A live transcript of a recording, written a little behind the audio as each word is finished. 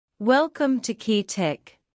Welcome to Key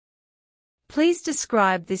Tech. Please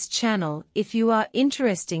describe this channel if you are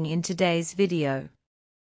interested in today's video.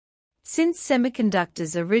 Since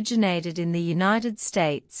semiconductors originated in the United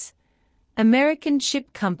States, American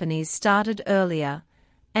chip companies started earlier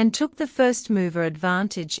and took the first-mover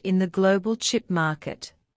advantage in the global chip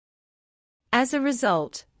market. As a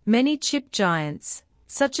result, many chip giants,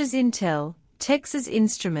 such as Intel, Texas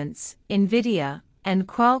Instruments, NVIDIA, and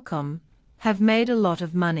Qualcomm, have made a lot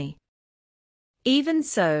of money. Even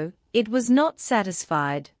so, it was not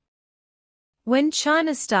satisfied. When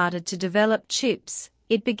China started to develop chips,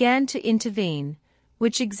 it began to intervene,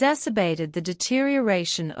 which exacerbated the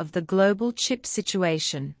deterioration of the global chip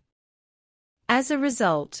situation. As a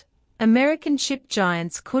result, American chip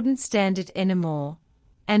giants couldn't stand it anymore,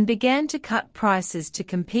 and began to cut prices to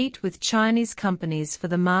compete with Chinese companies for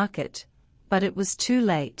the market, but it was too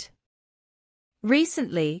late.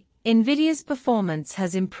 Recently, NVIDIA's performance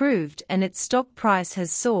has improved and its stock price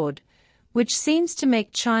has soared, which seems to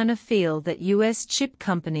make China feel that US chip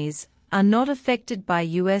companies are not affected by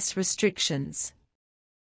US restrictions.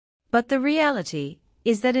 But the reality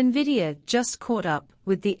is that NVIDIA just caught up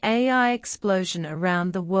with the AI explosion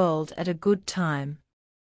around the world at a good time.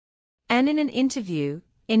 And in an interview,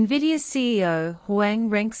 NVIDIA CEO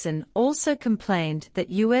Huang Rengshan also complained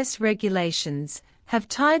that US regulations have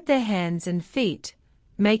tied their hands and feet,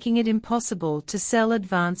 making it impossible to sell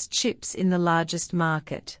advanced chips in the largest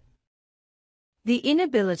market. The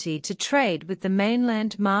inability to trade with the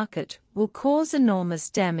mainland market will cause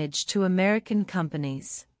enormous damage to American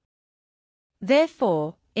companies.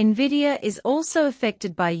 Therefore, NVIDIA is also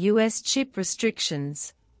affected by US chip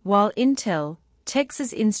restrictions, while Intel,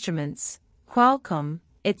 Texas Instruments, Qualcomm,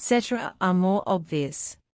 etc. are more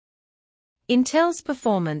obvious. Intel's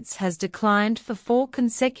performance has declined for 4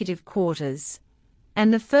 consecutive quarters,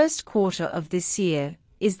 and the first quarter of this year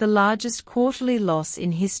is the largest quarterly loss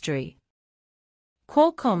in history.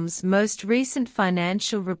 Qualcomm's most recent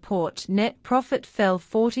financial report net profit fell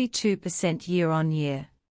 42% year-on-year.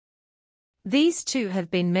 These two have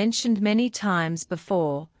been mentioned many times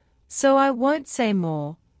before, so I won't say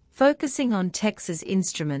more, focusing on Texas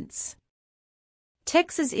Instruments.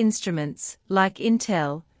 Texas Instruments, like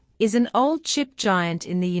Intel, is an old chip giant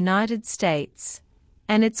in the United States,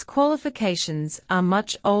 and its qualifications are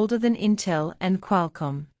much older than Intel and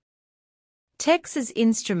Qualcomm. Texas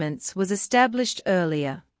Instruments was established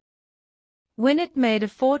earlier. When it made a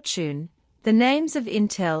fortune, the names of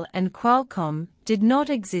Intel and Qualcomm did not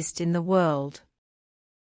exist in the world.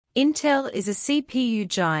 Intel is a CPU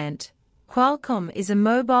giant, Qualcomm is a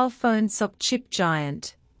mobile phone SoC chip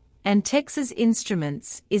giant, and Texas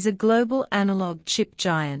Instruments is a global analog chip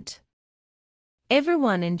giant.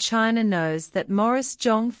 Everyone in China knows that Morris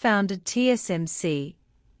Chang founded TSMC,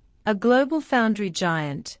 a global foundry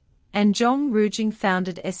giant, and Zhong Rujing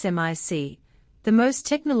founded SMIC, the most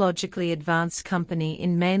technologically advanced company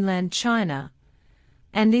in mainland China,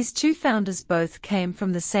 and these two founders both came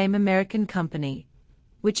from the same American company,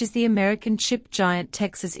 which is the American chip giant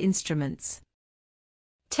Texas Instruments.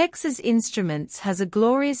 Texas Instruments has a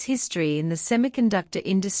glorious history in the semiconductor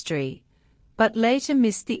industry, but later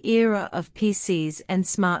missed the era of PCs and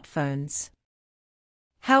smartphones.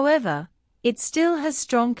 However, it still has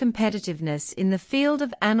strong competitiveness in the field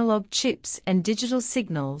of analog chips and digital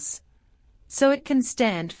signals, so it can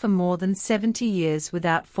stand for more than 70 years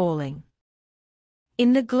without falling.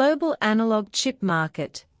 In the global analog chip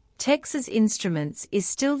market, Texas Instruments is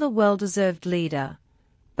still the well-deserved leader,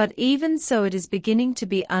 but even so it is beginning to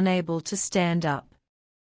be unable to stand up.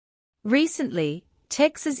 Recently,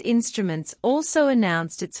 Texas Instruments also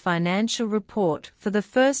announced its financial report for the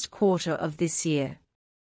first quarter of this year.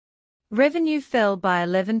 Revenue fell by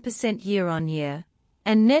 11% year-on-year,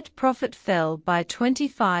 and net profit fell by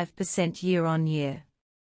 25% year-on-year.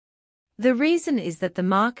 The reason is that the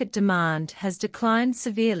market demand has declined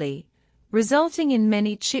severely, resulting in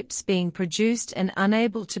many chips being produced and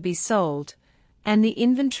unable to be sold, and the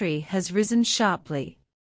inventory has risen sharply.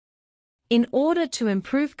 In order to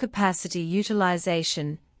improve capacity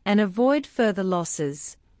utilization and avoid further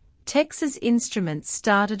losses, Texas Instruments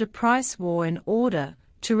started a price war in order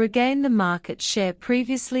to regain the market share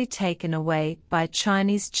previously taken away by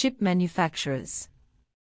Chinese chip manufacturers.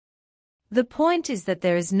 The point is that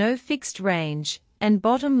there is no fixed range and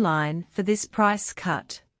bottom line for this price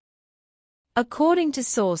cut. According to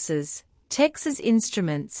sources, Texas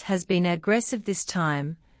Instruments has been aggressive this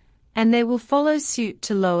time, and they will follow suit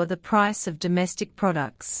to lower the price of domestic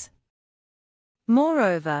products.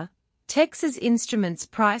 Moreover, Texas Instruments'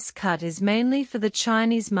 price cut is mainly for the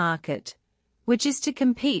Chinese market, which is to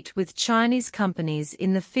compete with Chinese companies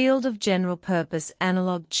in the field of general-purpose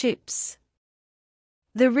analog chips.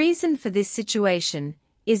 The reason for this situation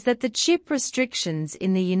is that the chip restrictions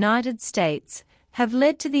in the United States have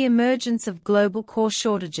led to the emergence of global core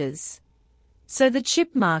shortages. So the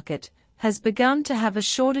chip market has begun to have a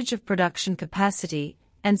shortage of production capacity,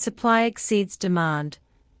 and supply exceeds demand.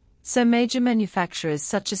 So major manufacturers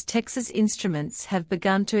such as Texas Instruments have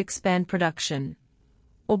begun to expand production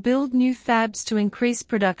or build new fabs to increase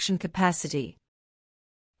production capacity.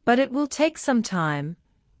 But it will take some time.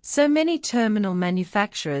 So many terminal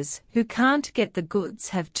manufacturers who can't get the goods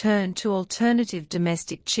have turned to alternative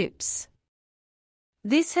domestic chips.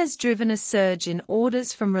 This has driven a surge in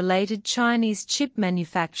orders from related Chinese chip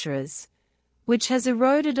manufacturers, which has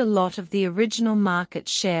eroded a lot of the original market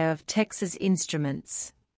share of Texas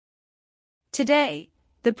Instruments. Today,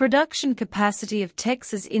 the production capacity of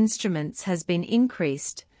Texas Instruments has been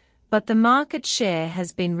increased, but the market share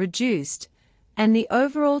has been reduced, and the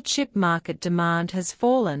overall chip market demand has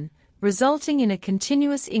fallen, resulting in a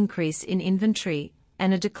continuous increase in inventory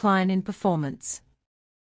and a decline in performance.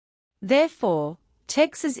 Therefore,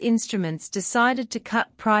 Texas Instruments decided to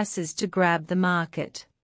cut prices to grab the market.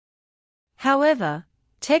 However,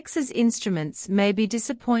 Texas Instruments may be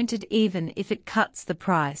disappointed even if it cuts the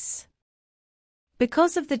price.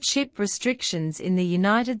 Because of the chip restrictions in the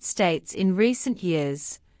United States in recent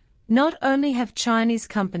years, not only have Chinese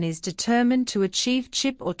companies determined to achieve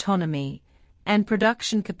chip autonomy, and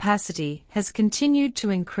production capacity has continued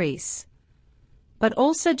to increase, but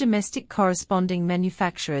also domestic corresponding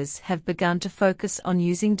manufacturers have begun to focus on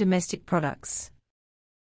using domestic products.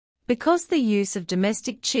 Because the use of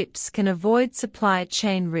domestic chips can avoid supply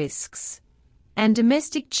chain risks, and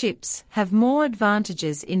domestic chips have more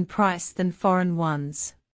advantages in price than foreign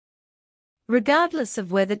ones. Regardless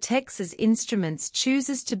of whether Texas Instruments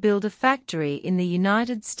chooses to build a factory in the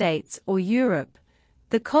United States or Europe,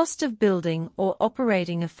 the cost of building or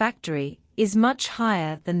operating a factory is much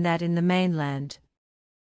higher than that in the mainland.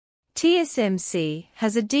 TSMC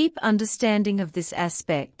has a deep understanding of this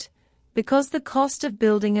aspect, because the cost of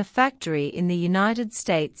building a factory in the United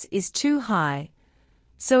States is too high,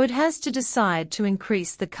 so it has to decide to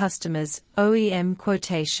increase the customer's OEM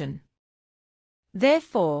quotation.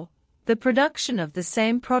 Therefore, the production of the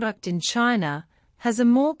same product in China has a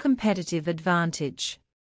more competitive advantage.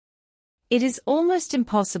 It is almost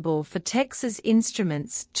impossible for Texas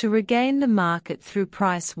Instruments to regain the market through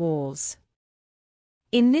price wars.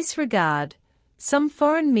 In this regard, some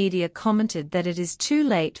foreign media commented that it is too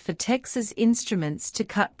late for Texas Instruments to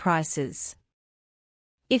cut prices.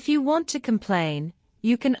 If you want to complain,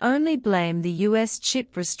 you can only blame the US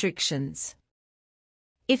chip restrictions.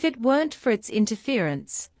 If it weren't for its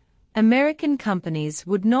interference, American companies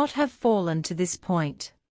would not have fallen to this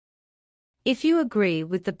point. If you agree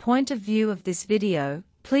with the point of view of this video,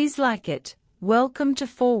 please like it, welcome to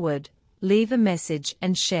Forward, leave a message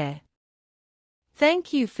and share.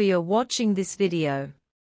 Thank you for your watching this video.